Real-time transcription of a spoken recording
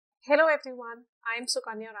Hello everyone, I am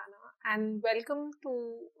Sukanya Rana and welcome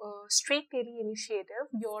to Street Daily Initiative,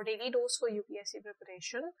 your daily dose for UPSC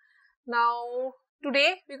preparation. Now,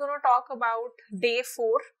 today we're going to talk about day 4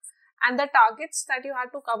 and the targets that you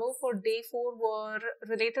had to cover for day 4 were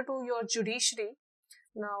related to your judiciary.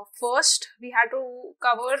 Now, first we had to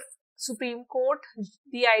cover Supreme Court,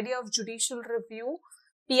 the idea of judicial review,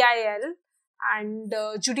 PIL, and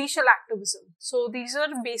judicial activism. So these are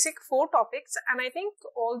basic 4 topics, and I think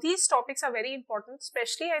all these topics are very important,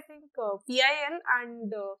 especially I think PIL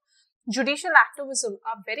and judicial activism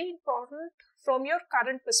are very important from your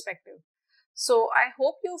current perspective. So I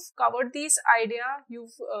hope you've covered these idea,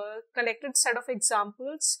 you've collected set of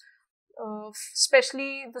examples,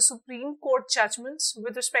 especially the Supreme Court judgments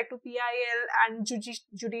with respect to PIL and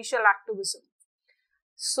judicial activism.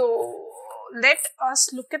 So let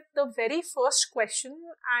us look at the very first question,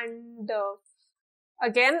 and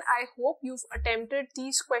again I hope you've attempted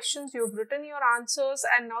these questions, you've written your answers,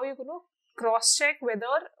 and now you're going to cross check whether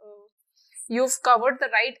you've covered the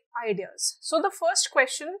right ideas. So the first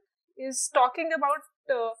question is talking about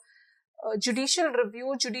judicial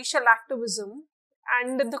review, judicial activism,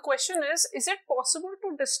 and the question is it possible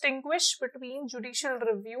to distinguish between judicial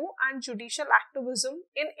review and judicial activism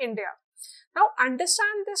in India? Now,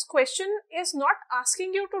 understand, this question is not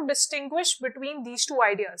asking you to distinguish between these two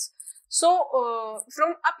ideas. So,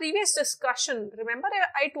 from a previous discussion, remember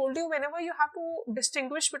I told you whenever you have to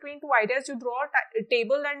distinguish between two ideas, you draw a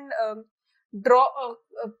table and draw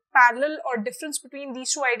a parallel or difference between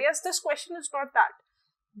these two ideas. This question is not that.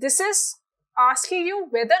 This is asking you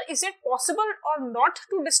whether is it possible or not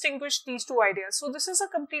to distinguish these two ideas. So, this is a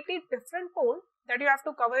completely different pole that you have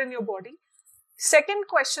to cover in your body. Second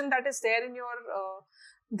question that is there in your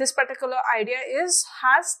this particular idea is,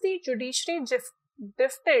 has the judiciary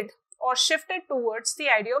drifted or shifted towards the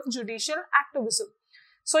idea of judicial activism?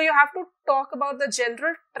 So you have to talk about the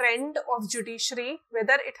general trend of judiciary,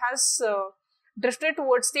 whether it has drifted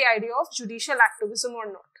towards the idea of judicial activism or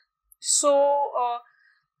not. So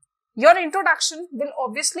your introduction will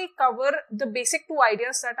obviously cover the basic two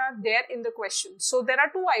ideas that are there in the question. So there are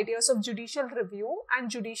two ideas of judicial review and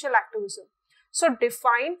judicial activism. So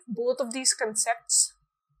define both of these concepts.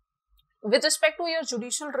 With respect to your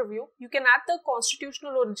judicial review, you can add the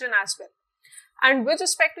constitutional origin as well. And with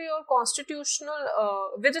respect to your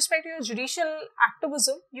judicial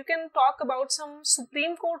activism, you can talk about some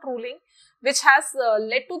Supreme Court ruling which has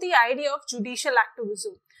led to the idea of judicial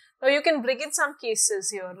activism. Now you can bring in some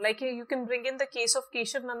cases here, like you can bring in the case of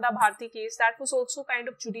Keshav Nanda Bharti case, that was also kind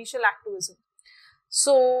of judicial activism.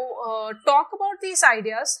 So, talk about these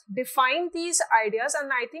ideas, define these ideas, and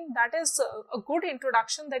I think that is a good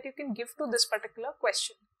introduction that you can give to this particular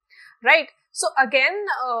question, right? So, again,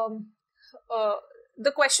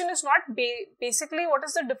 the question is not basically what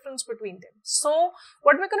is the difference between them. So,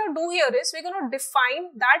 what we're going to do here is we're going to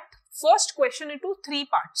define that first question into 3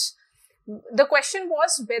 parts. The question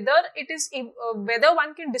was whether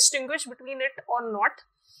one can distinguish between it or not,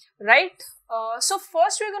 right? So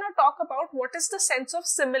first we're going to talk about what is the sense of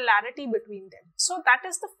similarity between them. So that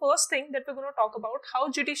is the first thing that we're going to talk about,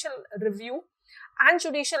 how judicial review and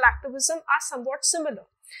judicial activism are somewhat similar.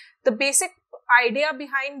 The basic idea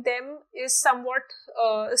behind them is somewhat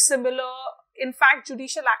similar. In fact,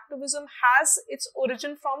 judicial activism has its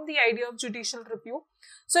origin from the idea of judicial review.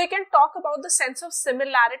 So you can talk about the sense of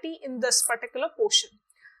similarity in this particular portion.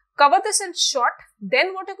 Cover this in short,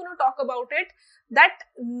 then what you're going to talk about it, that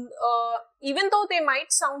even though they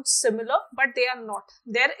might sound similar, but they are not.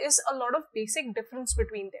 There is a lot of basic difference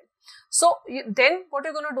between them. So then what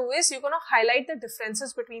you're going to do is you're going to highlight the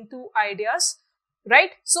differences between two ideas,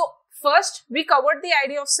 right? So first we covered the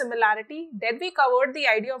idea of similarity, then we covered the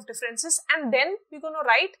idea of differences, and then we're going to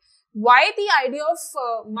write why the idea of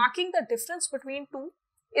marking the difference between two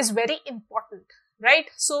is very important,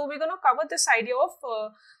 right? So we're going to cover this idea of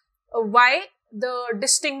why the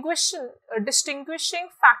distinguishing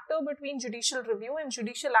factor between judicial review and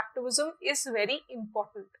judicial activism is very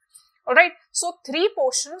important. All right. So 3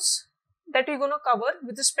 portions that we're going to cover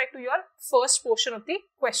with respect to your first portion of the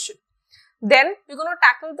question. Then we're going to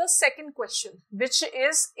tackle the second question, which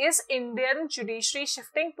is Indian judiciary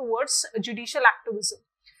shifting towards judicial activism,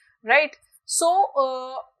 right? So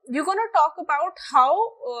we're going to talk about how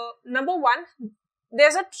number 1,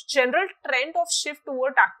 there's a general trend of shift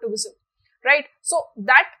toward activism, right? So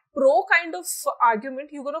that pro kind of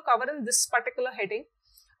argument you're going to cover in this particular heading.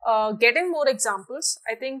 Getting more examples.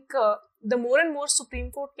 I think the more and more Supreme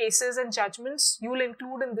Court cases and judgments you'll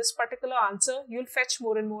include in this particular answer, you'll fetch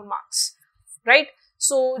more and more marks, right?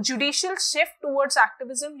 So judicial shift towards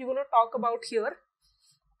activism you're going to talk about here.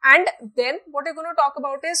 And then what you're going to talk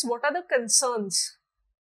about is what are the concerns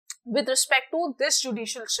with respect to this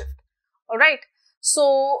judicial shift. All right.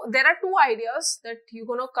 So there are two ideas that you're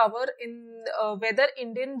going to cover in whether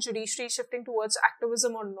Indian judiciary is shifting towards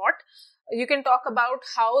activism or not. You can talk about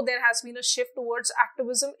how there has been a shift towards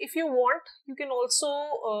activism. If you want, you can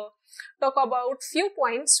also talk about few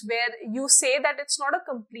points where you say that it's not a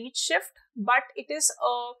complete shift, but it is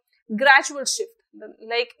a gradual shift.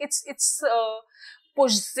 Like it's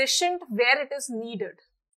positioned where it is needed.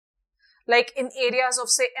 Like in areas of,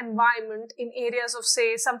 say, environment, in areas of,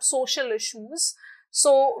 say, some social issues.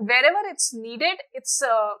 So wherever it's needed, it's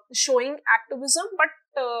showing activism, but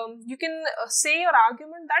you can say your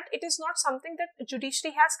argument that it is not something that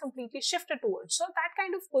judiciary has completely shifted towards. So that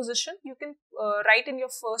kind of position you can write in your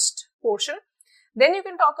first portion. Then you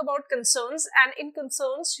can talk about concerns, and in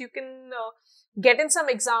concerns you can get in some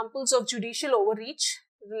examples of judicial overreach,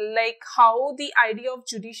 like how the idea of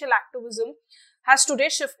judicial activism has today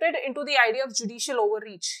shifted into the idea of judicial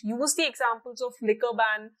overreach. Use the examples of liquor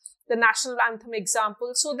ban, the national anthem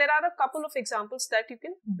example. So there are a couple of examples that you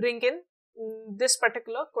can bring in this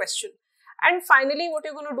particular question. And finally, what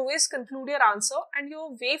you're going to do is conclude your answer, and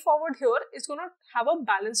your way forward here is going to have a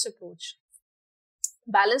balanced approach.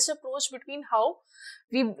 Balanced approach between how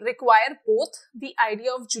we require both the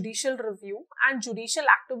idea of judicial review and judicial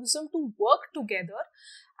activism to work together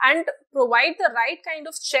and provide the right kind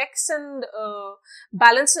of checks and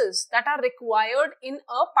balances that are required in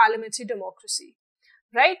a parliamentary democracy,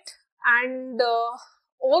 right? And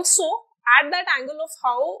also at that angle of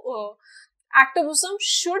how activism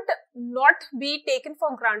should not be taken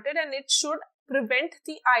for granted, and it should prevent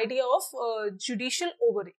the idea of judicial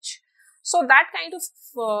overreach. So that kind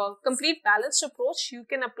of complete balanced approach you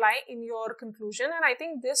can apply in your conclusion, and I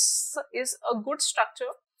think this is a good structure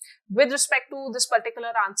with respect to this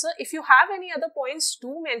particular answer. If you have any other points,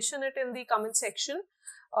 do mention it in the comment section.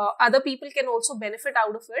 Other people can also benefit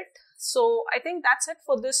out of it. So I think that's it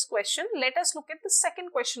for this question. Let us look at the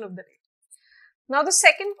second question of the day. Now the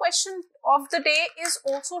second question of the day is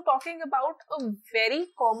also talking about a very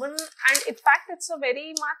common, and in fact it's a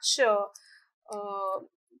very much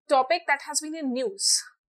topic that has been in news,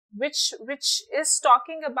 which is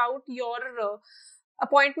talking about your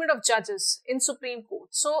appointment of judges in Supreme Court.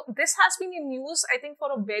 So this has been in news, I think,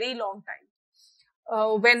 for a very long time.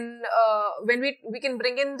 When we can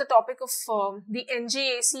bring in the topic of the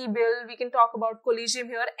NGAC bill, we can talk about collegium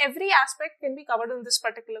here. Every aspect can be covered in this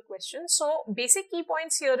particular question. So basic key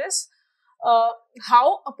points here is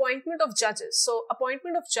how appointment of judges. So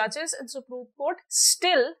appointment of judges in Supreme Court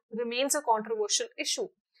still remains a controversial issue.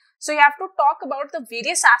 So you have to talk about the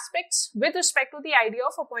various aspects with respect to the idea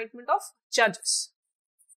of appointment of judges.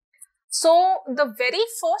 So the very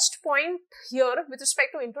first point here with respect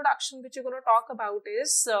to introduction, which you're going to talk about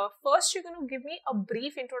is, first you're going to give me a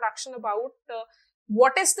brief introduction about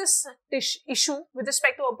what is this issue with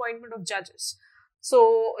respect to appointment of judges.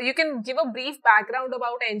 So you can give a brief background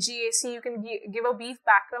about NGAC, you can give a brief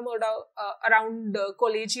background around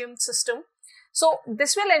collegium system. So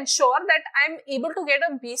this will ensure that I'm able to get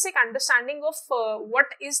a basic understanding of what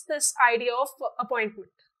is this idea of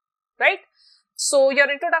appointment, right? So your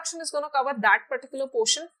introduction is going to cover that particular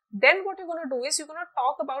portion. Then what you're going to do is you're going to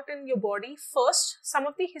talk about in your body first some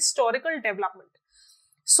of the historical development.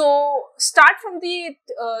 So start from the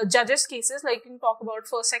judges cases, like you can talk about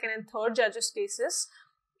first, second and third judges cases,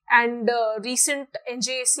 and recent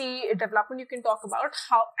NJAC development you can talk about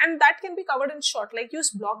how, and that can be covered in short, like use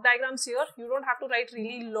block diagrams here. You don't have to write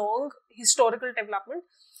really long historical development.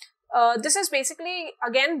 This is basically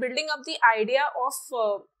again building up the idea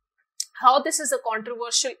of how this is a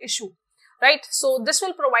controversial issue, right? So this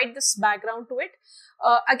will provide this background to it.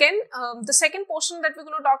 Again, the second portion that we're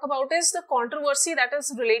going to talk about is the controversy that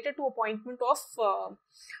is related to appointment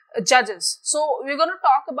of judges. So we're going to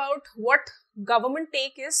talk about what government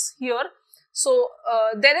take is here. So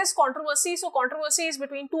there is controversy. So controversy is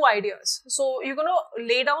between two ideas. So you're going to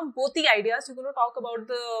lay down both the ideas. You're going to talk about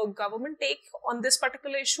the government take on this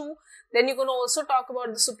particular issue. Then you're going to also talk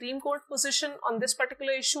about the Supreme Court position on this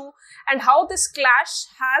particular issue and how this clash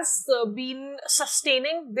has been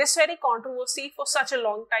sustaining this very controversy for such a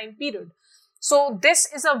long time period. So this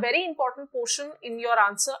is a very important portion in your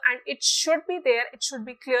answer, and it should be there. It should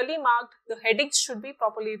be clearly marked. The headings should be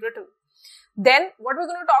properly written. Then what we're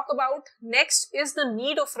going to talk about next is the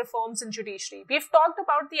need of reforms in judiciary. We've talked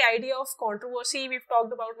about the idea of controversy. We've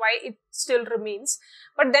talked about why it still remains.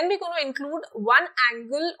 But then we're going to include one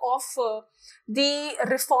angle of the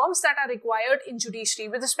reforms that are required in judiciary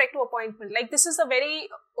with respect to appointment. Like this is a very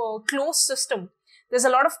closed system. there's a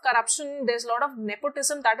lot of corruption, there's a lot of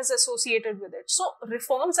nepotism that is associated with it. So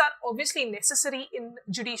reforms are obviously necessary in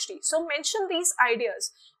judiciary. So mention these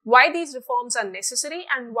ideas, why these reforms are necessary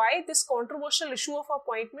and why this controversial issue of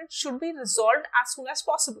appointment should be resolved as soon as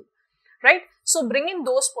possible, right? So bring in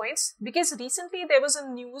those points, because recently there was a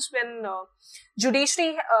news when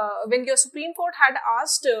judiciary, when your Supreme Court had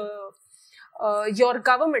asked your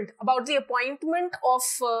government about the appointment of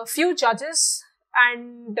few judges,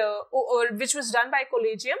 and which was done by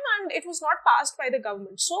collegium, and it was not passed by the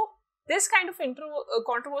government. So this kind of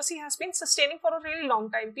controversy has been sustaining for a really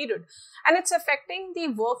long time period, and it's affecting the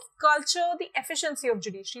work culture, the efficiency of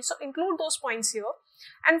judiciary. So include those points here.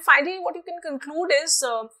 And finally, what you can conclude is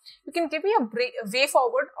you can give me a way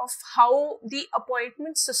forward of how the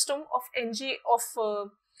appointment system of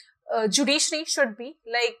judiciary should be.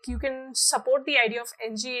 Like, you can support the idea of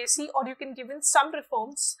NGAC, or you can give in some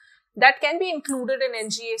reforms that can be included in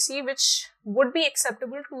NGAC, which would be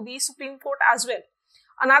acceptable to the Supreme Court as well.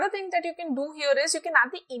 Another thing that you can do here is you can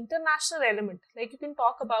add the international element. Like, you can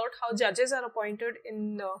talk about how judges are appointed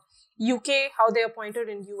in UK, how they are appointed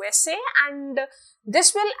in USA, and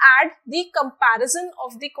this will add the comparison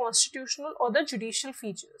of the constitutional or the judicial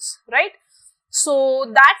features, right? So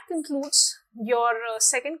that concludes your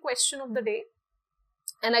second question of the day.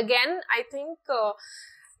 And again, I think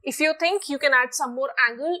if you think you can add some more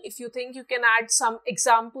angle, if you think you can add some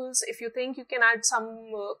examples, if you think you can add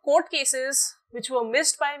some court cases which were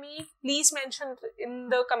missed by me, please mention in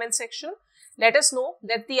the comment section. Let us know.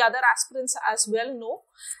 Let the other aspirants as well know.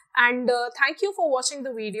 And thank you for watching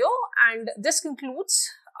the video. And this concludes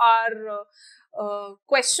our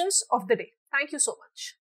questions of the day. Thank you so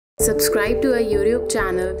much. Subscribe to our YouTube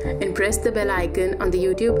channel and press the bell icon on the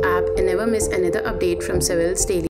YouTube app and never miss another update from Civilsdaily.